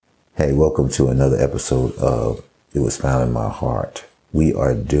Hey, welcome to another episode of It Was Found in My Heart. We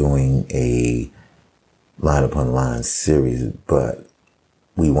are doing a line upon line series, but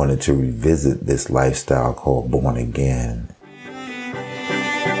we wanted to revisit this lifestyle called Born Again.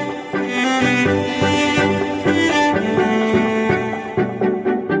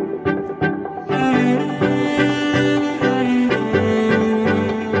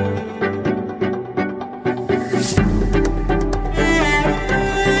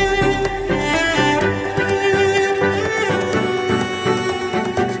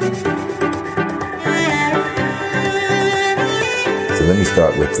 So let me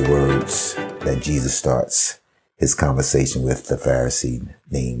start with the words that Jesus starts his conversation with the Pharisee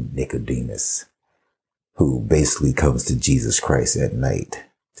named Nicodemus, who basically comes to Jesus Christ at night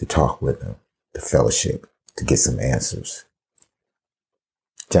to talk with him, to fellowship, to get some answers.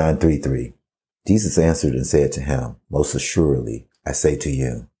 John 3:3. Jesus answered and said to him, "Most assuredly, I say to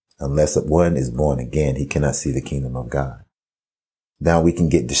you, unless one is born again, he cannot see the kingdom of God." Now we can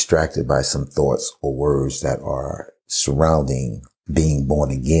get distracted by some thoughts or words that are surrounding being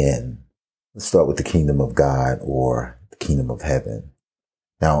born again. Let's start with the kingdom of God or the kingdom of heaven.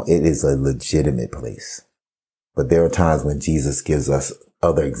 Now, it is a legitimate place, but there are times when Jesus gives us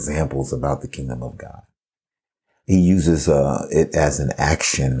other examples about the kingdom of God. He uses it as an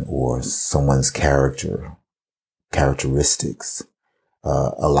action or someone's characteristics,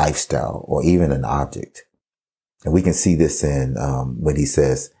 a lifestyle, or even an object. And we can see this in when he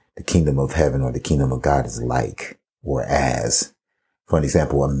says the kingdom of heaven or the kingdom of God is like or as. For an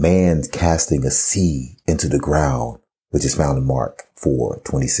example, a man casting a seed into the ground, which is found in Mark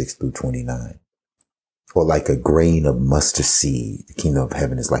 4:26-29. Or like a grain of mustard seed. The kingdom of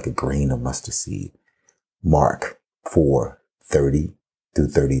heaven is like a grain of mustard seed. Mark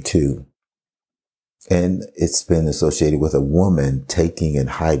 4:30-32. And it's been associated with a woman taking and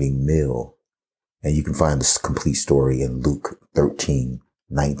hiding meal. And you can find this complete story in Luke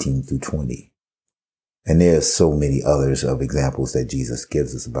 13:19-20. And there's so many others of examples that Jesus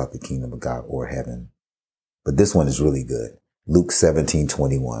gives us about the kingdom of God or heaven. But this one is really good. Luke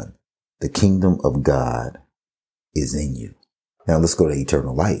 17:21. The kingdom of God is in you. Now let's go to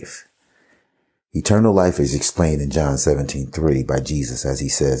eternal life. Eternal life is explained in John 17:3 by Jesus as he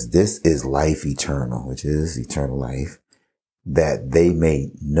says, "This is life eternal," which is eternal life, "that they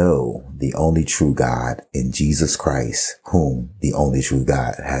may know the only true God in Jesus Christ, whom the only true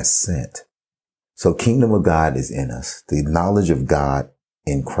God has sent." So kingdom of God is in us. The knowledge of God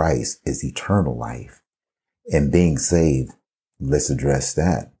in Christ is eternal life. And being saved, let's address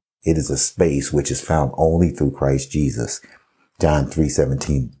that. It is a space which is found only through Christ Jesus. John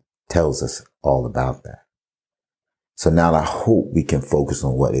 3:17 tells us all about that. So now I hope we can focus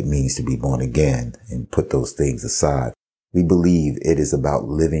on what it means to be born again and put those things aside. We believe it is about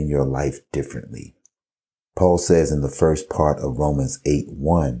living your life differently. Paul says in the first part of Romans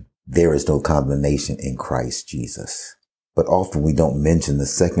 8:1, there is no condemnation in Christ Jesus. But often we don't mention the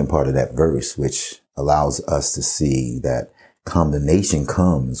second part of that verse, which allows us to see that condemnation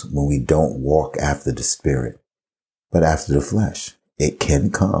comes when we don't walk after the Spirit, but after the flesh. It can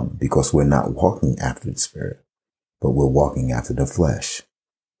come because we're not walking after the Spirit, but we're walking after the flesh,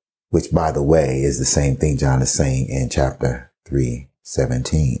 which, by the way, is the same thing John is saying in chapter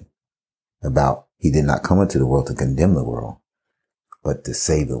 3:17 about he did not come into the world to condemn the world, but to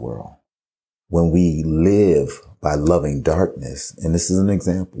save the world. When we live by loving darkness, and this is an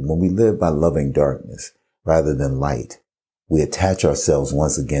example, when we live by loving darkness rather than light, we attach ourselves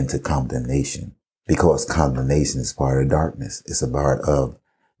once again to condemnation because condemnation is part of darkness. It's a part of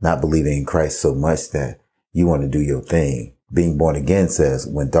not believing in Christ so much that you want to do your thing. Being born again says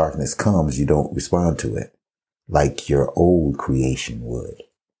when darkness comes, you don't respond to it like your old creation would.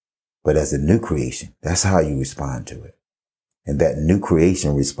 But as a new creation, that's how you respond to it. And that new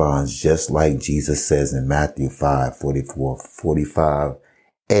creation responds just like Jesus says in Matthew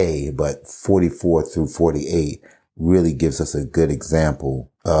 5:44-45a, but 44-48 really gives us a good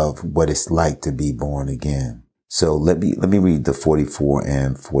example of what it's like to be born again. So let me read the 44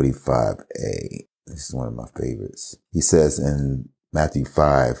 and 45a. This is one of my favorites. He says in Matthew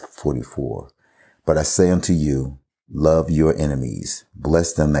 5:44, "But I say unto you, love your enemies,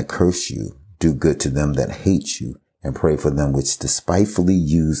 bless them that curse you, do good to them that hate you, and pray for them which despitefully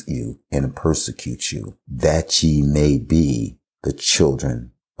use you and persecute you, that ye may be the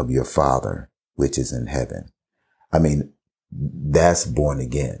children of your Father which is in heaven." I mean, that's born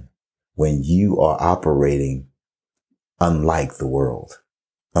again. When you are operating unlike the world,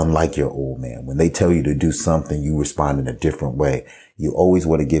 unlike your old man. When they tell you to do something, you respond in a different way. You always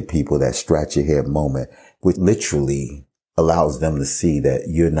want to give people that scratch your head moment, which literally allows them to see that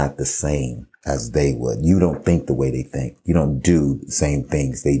you're not the same as they would. You don't think the way they think. You don't do the same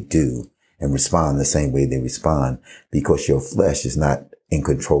things they do and respond the same way they respond, because your flesh is not in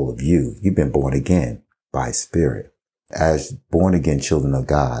control of you. You've been born again by Spirit. As born again children of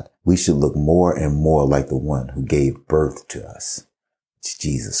God, we should look more and more like the one who gave birth to us. It's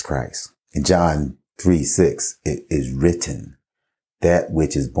Jesus Christ. In John 3:6, it is written, that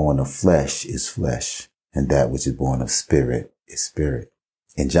which is born of flesh is flesh, and that which is born of spirit is spirit.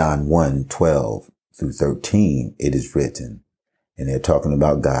 In John 1:12-13, it is written, and they're talking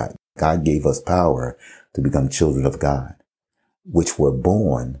about God. God gave us power to become children of God, which were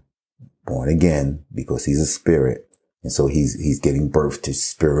born again, because he's a spirit. And so he's giving birth to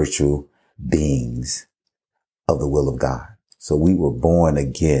spiritual beings of the will of God. So we were born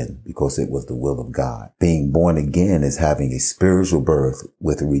again because it was the will of God. Being born again is having a spiritual birth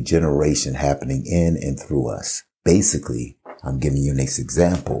with a regeneration happening in and through us. Basically, I'm giving you an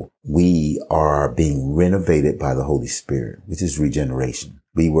example. We are being renovated by the Holy Spirit, which is regeneration.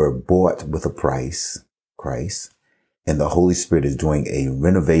 We were bought with a price, Christ, and the Holy Spirit is doing a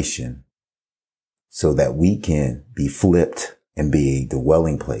renovation so that we can be flipped and be a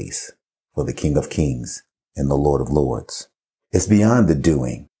dwelling place for the King of Kings and the Lord of Lords. It's beyond the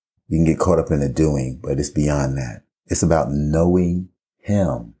doing. We can get caught up in the doing, but it's beyond that. It's about knowing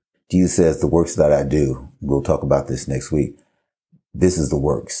him. Jesus says, the works that I do, we'll talk about this next week. This is the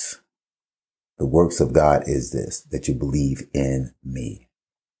works. The works of God is this, that you believe in me.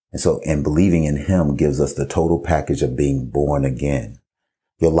 And believing in him gives us the total package of being born again.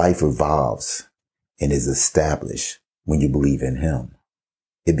 Your life evolves and is established when you believe in him.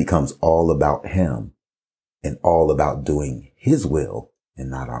 It becomes all about him and all about doing his will and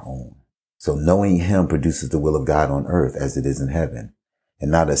not our own. So knowing him produces the will of God on earth as it is in heaven,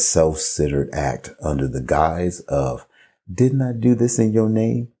 and not a self-centered act under the guise of, didn't I do this in your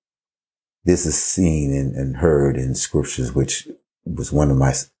name? This is seen and heard in scriptures, which was one of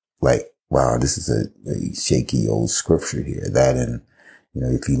my, wow, this is a shaky old scripture here. That and,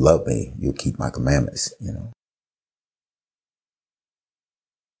 if you love me, you'll keep my commandments,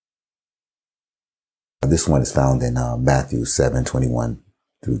 This one is found in Matthew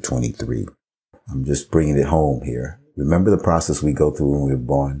 7:21-23. I'm just bringing it home here. Remember the process we go through when we're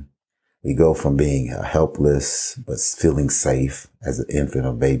born. We go from being helpless, but feeling safe as an infant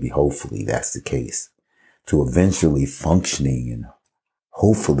or baby. Hopefully that's the case, to eventually functioning and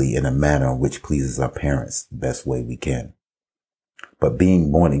hopefully in a manner which pleases our parents the best way we can. But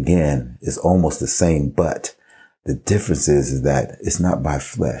being born again is almost the same, but the difference is that it's not by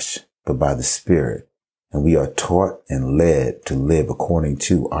flesh, but by the Spirit. And we are taught and led to live according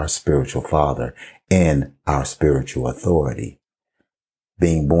to our spiritual father and our spiritual authority.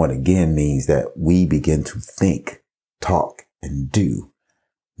 Being born again means that we begin to think, talk, and do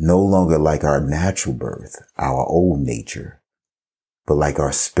no longer like our natural birth, our old nature, but like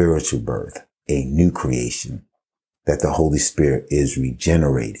our spiritual birth, a new creation that the Holy Spirit is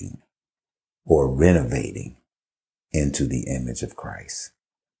regenerating or renovating into the image of Christ.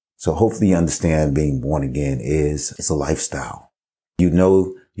 So hopefully you understand being born again it's a lifestyle.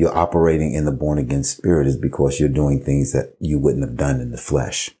 You're operating in the born again spirit is because you're doing things that you wouldn't have done in the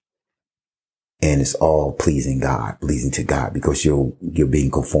flesh. And it's all pleasing to God, because you're being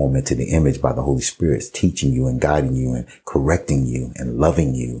conformed into the image by the Holy Spirit, teaching you and guiding you and correcting you and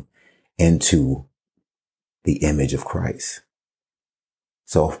loving you into the image of Christ.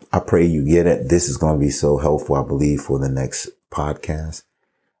 So I pray you get it. This is going to be so helpful, I believe, for the next podcast.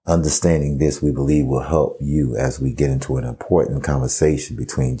 Understanding this, we believe, will help you as we get into an important conversation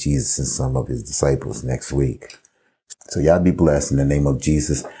between Jesus and some of his disciples next week. So y'all be blessed in the name of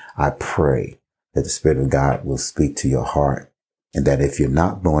Jesus. I pray that the Spirit of God will speak to your heart, and that if you're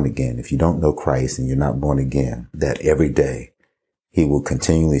not born again, if you don't know Christ and you're not born again, that every day he will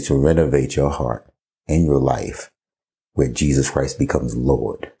continually to renovate your heart and your life where Jesus Christ becomes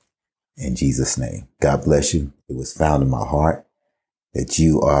Lord. In Jesus' name, God bless you. It was found in my heart that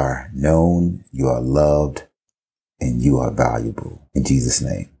you are known, you are loved, and you are valuable. In Jesus'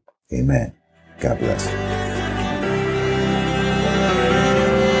 name, amen. God bless you.